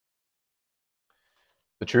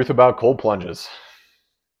The truth about cold plunges.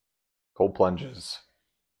 Cold plunges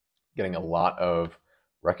getting a lot of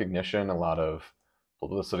recognition, a lot of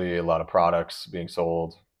publicity, a lot of products being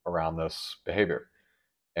sold around this behavior.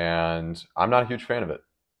 And I'm not a huge fan of it.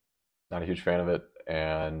 Not a huge fan of it.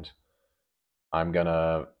 And I'm going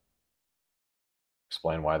to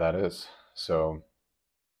explain why that is. So,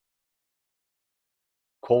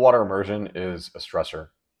 cold water immersion is a stressor.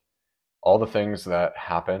 All the things that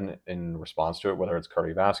happen in response to it, whether it's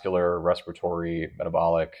cardiovascular, respiratory,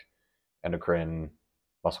 metabolic, endocrine,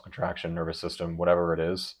 muscle contraction, nervous system, whatever it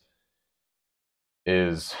is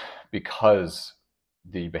because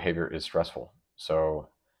the behavior is stressful. So,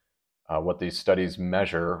 what these studies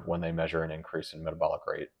measure when they measure an increase in metabolic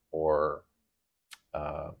rate, or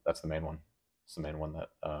that's the main one. It's the main one that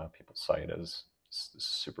people cite as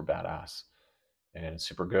super badass and it's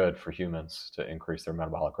super good for humans to increase their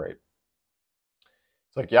metabolic rate.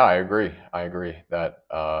 It's like, yeah, I agree. I agree that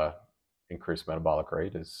increased metabolic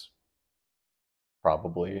rate is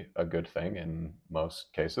probably a good thing in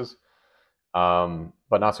most cases,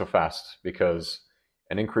 but not so fast because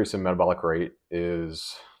an increase in metabolic rate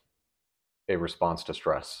is a response to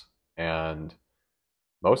stress. And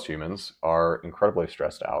most humans are incredibly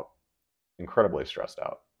stressed out, incredibly stressed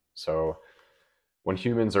out. So when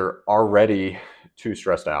humans are already too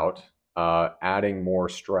stressed out, adding more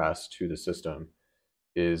stress to the system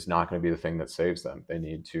is not going to be the thing that saves them. They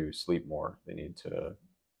need to sleep more. We need to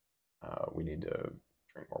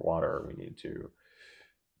drink more water. We need to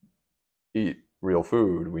eat real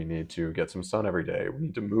food. We need to get some sun every day. We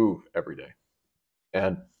need to move every day.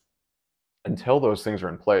 And until those things are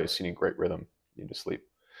in place, you need great rhythm. You need to sleep.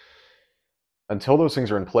 Until those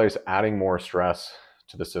things are in place, adding more stress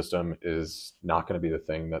to the system is not going to be the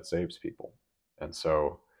thing that saves people. And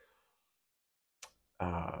so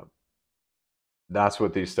uh, that's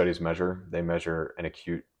what these studies measure. They measure an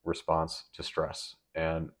acute response to stress.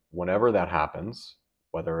 And whenever that happens,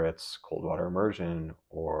 whether it's cold water immersion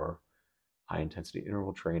or high intensity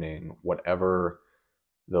interval training, whatever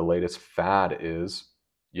the latest fad is,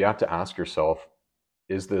 you have to ask yourself,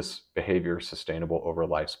 is this behavior sustainable over a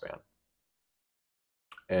lifespan?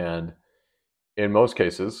 And in most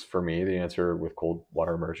cases, for me, the answer with cold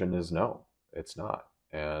water immersion is no, it's not.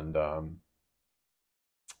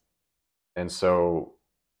 And so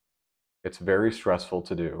it's very stressful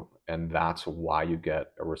to do, and that's why you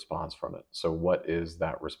get a response from it. So what is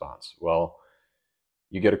that response? Well,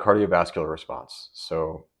 you get a cardiovascular response.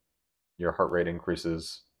 So your heart rate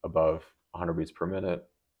increases above 100 beats per minute,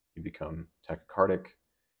 you become tachycardic,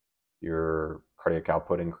 your cardiac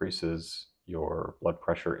output increases, your blood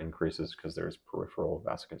pressure increases because there's peripheral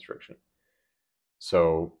vasoconstriction.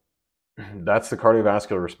 So that's the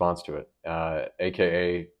cardiovascular response to it,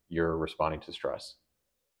 aka you're responding to stress.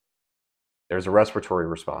 There's a respiratory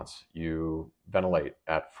response. You ventilate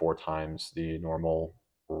at 4 times the normal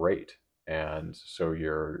rate, and so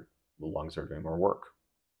your lungs are doing more work.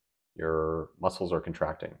 Your muscles are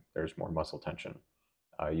contracting. There's more muscle tension.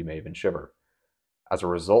 You may even shiver. As a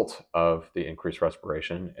result of the increased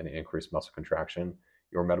respiration and the increased muscle contraction,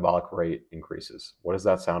 your metabolic rate increases. What does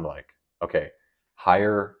that sound like? Okay,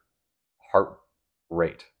 higher heart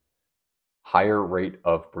rate, higher rate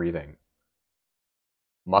of breathing,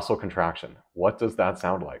 muscle contraction. What does that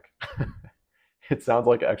sound like? It sounds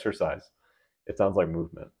like exercise. It sounds like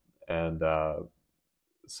movement. And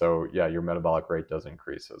so, yeah, your metabolic rate does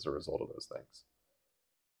increase as a result of those things.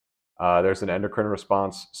 There's an endocrine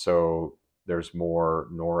response. So there's more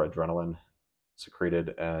noradrenaline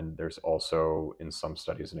secreted, and there's also, in some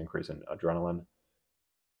studies, an increase in adrenaline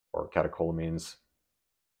or catecholamines,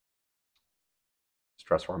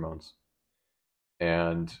 stress hormones.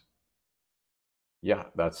 And yeah,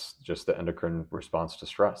 that's just the endocrine response to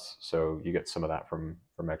stress. So you get some of that from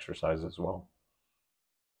exercise as well.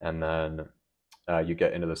 And then you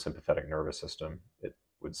get into the sympathetic nervous system, it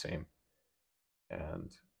would seem.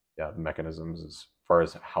 And yeah, the mechanisms as far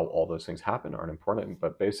as how all those things happen aren't important,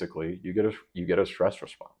 but basically you get a stress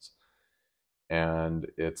response. And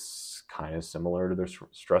it's kind of similar to the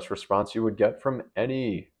stress response you would get from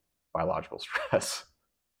any biological stress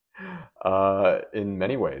in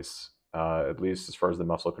many ways, at least as far as the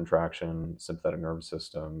muscle contraction, sympathetic nervous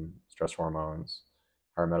system, stress hormones,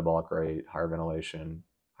 higher metabolic rate, higher ventilation,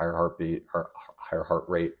 higher heartbeat, higher heart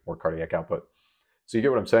rate, more cardiac output. So you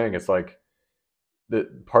get what I'm saying? It's like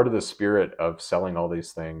the part of the spirit of selling all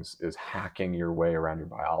these things is hacking your way around your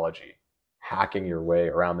biology, hacking your way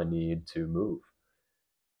around the need to move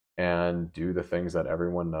and do the things that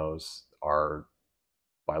everyone knows are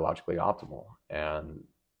biologically optimal. And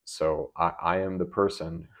so I am the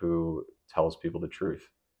person who tells people the truth.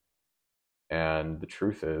 And the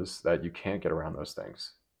truth is that you can't get around those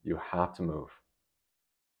things. You have to move.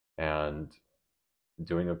 And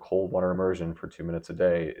doing a cold water immersion for 2 minutes a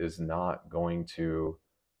day is not going to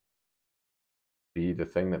be the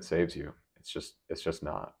thing that saves you. It's just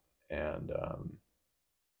not. And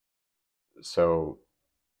so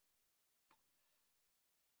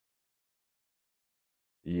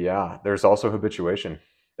yeah, there's also habituation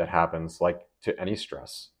that happens like to any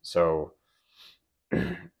stress. So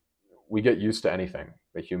we get used to anything.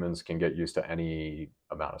 The humans can get used to any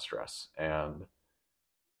amount of stress. And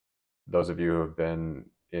those of you who have been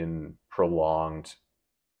in prolonged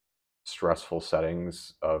stressful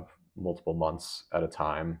settings of multiple months at a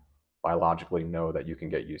time biologically know that you can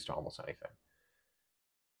get used to almost anything.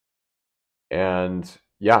 And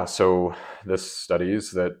yeah, so this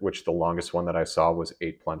studies that which the longest one that I saw was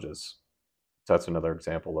 8 plunges. So that's another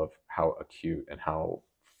example of how acute and how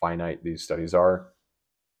finite these studies are.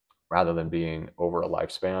 Rather than being over a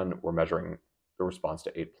lifespan, we're measuring the response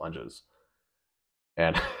to 8 plunges.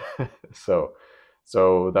 And so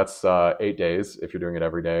that's 8 days if you're doing it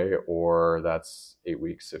every day, or that's 8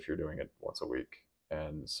 weeks if you're doing it once a week.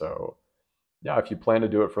 And so, yeah, if you plan to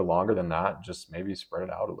do it for longer than that, just maybe spread it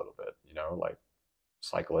out a little bit, like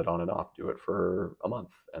cycle it on and off, do it for a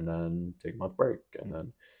month and then take a month break. And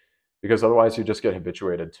then, because otherwise you just get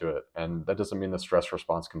habituated to it. And that doesn't mean the stress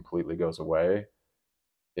response completely goes away.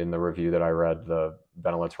 In the review that I read, the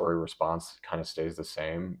ventilatory response kind of stays the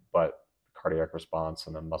same, but cardiac response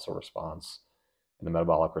and the muscle response and the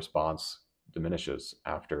metabolic response diminishes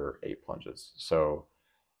after 8 plunges.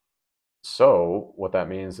 So what that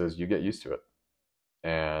means is you get used to it.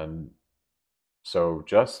 And so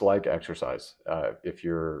just like exercise, if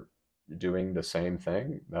you're doing the same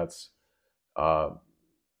thing, uh,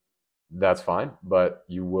 that's fine, but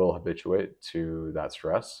you will habituate to that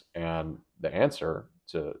stress. And the answer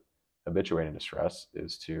to habituating to stress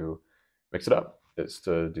is to mix it up, is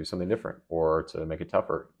to do something different or to make it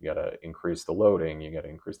tougher. You got to increase the loading, you got to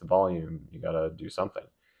increase the volume, you got to do something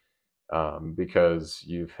because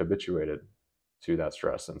you've habituated to that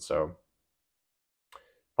stress. And so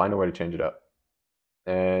find a way to change it up.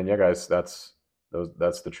 And yeah, guys, that's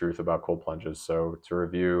the truth about cold plunges. So to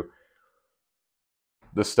review,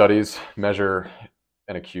 the studies measure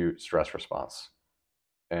an acute stress response.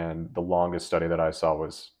 And the longest study that I saw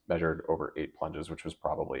was measured over 8 plunges, which was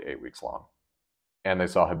probably 8 weeks long. And they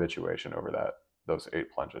saw habituation over those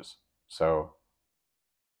 8 plunges. So,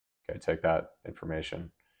 okay, take that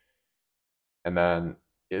information. And then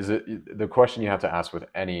the question you have to ask with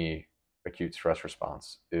any acute stress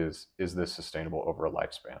response is this sustainable over a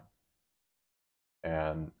lifespan?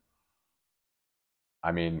 And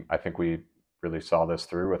I mean, I think we really saw this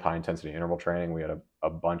through with high intensity interval training. We had a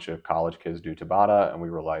bunch of college kids do Tabata, and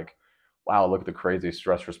we were like, wow, look at the crazy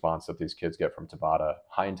stress response that these kids get from Tabata.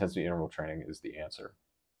 High intensity interval training is the answer.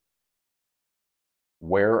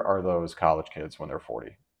 Where are those college kids when they're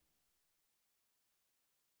 40?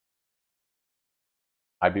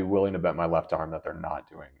 I'd be willing to bet my left arm that they're not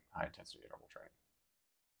doing high intensity interval training.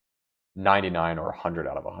 99 or 100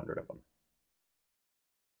 out of 100 of them.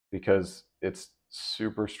 Because it's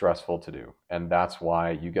super stressful to do. And that's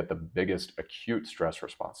why you get the biggest acute stress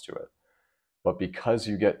response to it. But because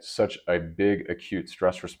you get such a big acute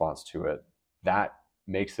stress response to it, that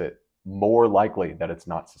makes it more likely that it's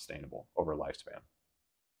not sustainable over a lifespan. I'm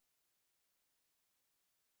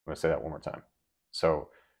going to say that one more time. So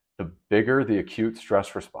the bigger the acute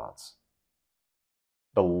stress response,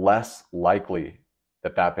 the less likely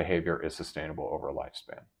that behavior is sustainable over a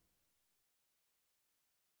lifespan.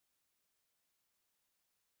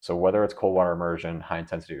 So whether it's cold water immersion, high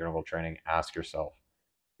intensity interval training, ask yourself,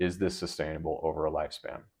 is this sustainable over a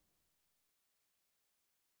lifespan?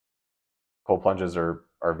 Cold plunges are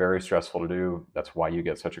very stressful to do. That's why you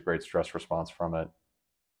get such a great stress response from it.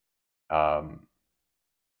 Are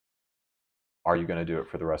you going to do it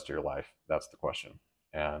for the rest of your life? That's the question.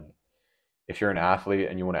 And if you're an athlete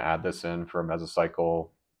and you want to add this in for a mesocycle,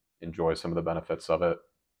 enjoy some of the benefits of it,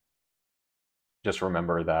 just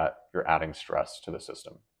remember that you're adding stress to the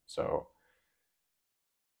system. So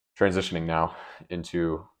transitioning now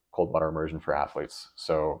into cold water immersion for athletes.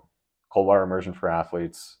 So cold water immersion for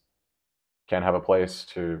athletes can have a place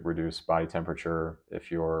to reduce body temperature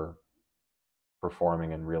if you're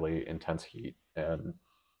performing in really intense heat and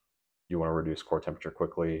you want to reduce core temperature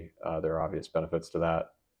quickly. There are obvious benefits to that.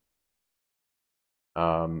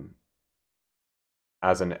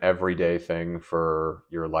 As an everyday thing for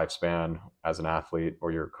your lifespan as an athlete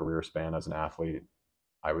or your career span as an athlete,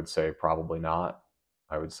 I would say probably not.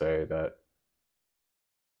 I would say that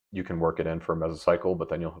you can work it in for a mesocycle, but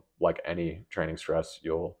then you'll, like any training stress,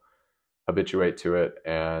 you'll habituate to it,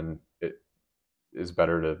 and it is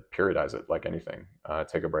better to periodize it like anything.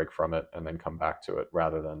 Take a break from it and then come back to it,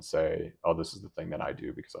 rather than say, oh, this is the thing that I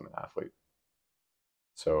do because I'm an athlete.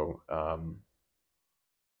 So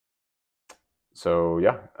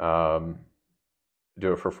yeah,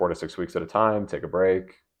 do it for 4 to 6 weeks at a time, take a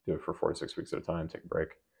break. Do it for 4 to 6 weeks at a time, take a break.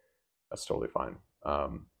 That's totally fine.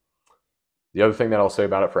 The other thing that I'll say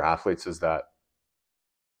about it for athletes is that,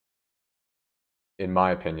 in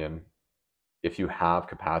my opinion, if you have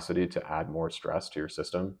capacity to add more stress to your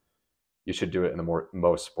system, you should do it in the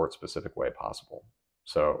most sport specific way possible,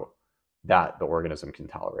 so that the organism can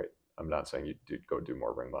tolerate. I'm not saying you go do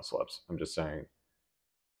more ring muscle ups. I'm just saying,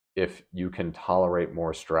 if you can tolerate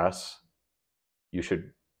more stress, you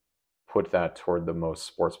should put that toward the most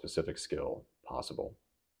sport specific skill possible.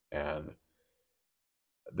 And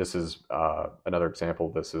this is another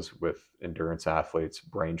example. This is with endurance athletes.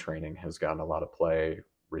 Brain training has gotten a lot of play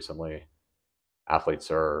recently. Athletes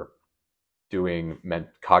are doing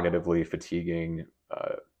cognitively fatiguing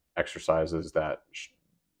exercises that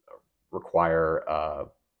require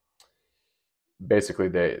basically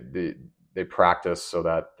they practice so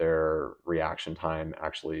that their reaction time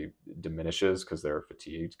actually diminishes because they're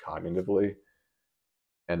fatigued cognitively,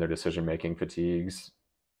 and their decision making fatigues,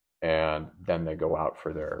 and then they go out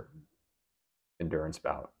for their endurance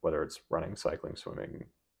bout, whether it's running, cycling, swimming,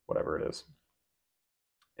 whatever it is.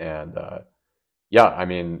 And yeah, I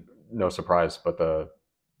mean, no surprise, but the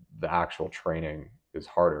actual training is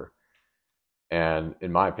harder. And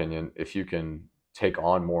in my opinion, if you can take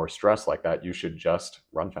on more stress like that, you should just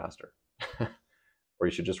run faster, or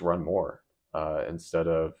you should just run more, instead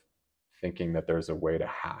of thinking that there's a way to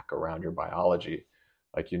hack around your biology.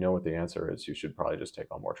 Like, you know what the answer is. You should probably just take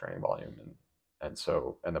on more training volume, and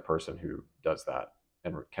the person who does that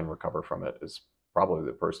and can recover from it is probably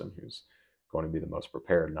the person who's going to be the most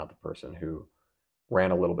prepared, not the person who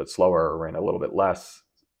ran a little bit slower or ran a little bit less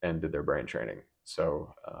and did their brain training.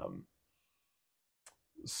 So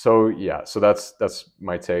yeah, so that's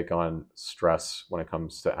my take on stress when it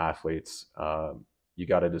comes to athletes. You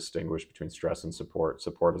got to distinguish between stress and support.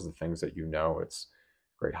 Support is the things that you know. It's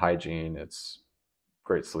great hygiene, it's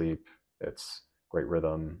great sleep, it's great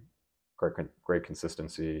rhythm, great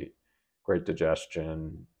consistency, great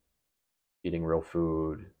digestion, eating real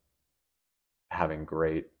food, having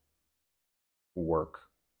great work,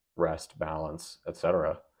 rest, balance,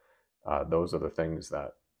 etc. Those are the things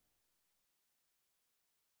that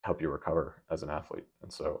help you recover as an athlete.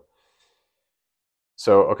 And so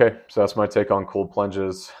okay, so that's my take on cold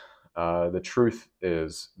plunges. The truth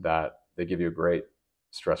is that they give you a great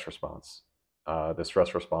stress response. The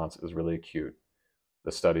stress response is really acute.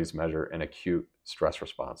 The studies measure an acute stress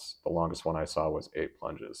response. The longest one I saw was 8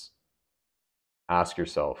 plunges. Ask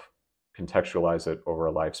yourself, contextualize it over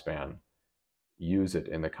a lifespan, use it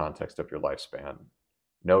in the context of your lifespan.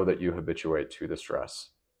 Know that you habituate to the stress,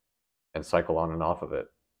 and cycle on and off of it,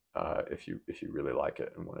 if you really like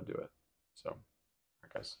it and want to do it. So, all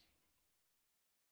right, guys.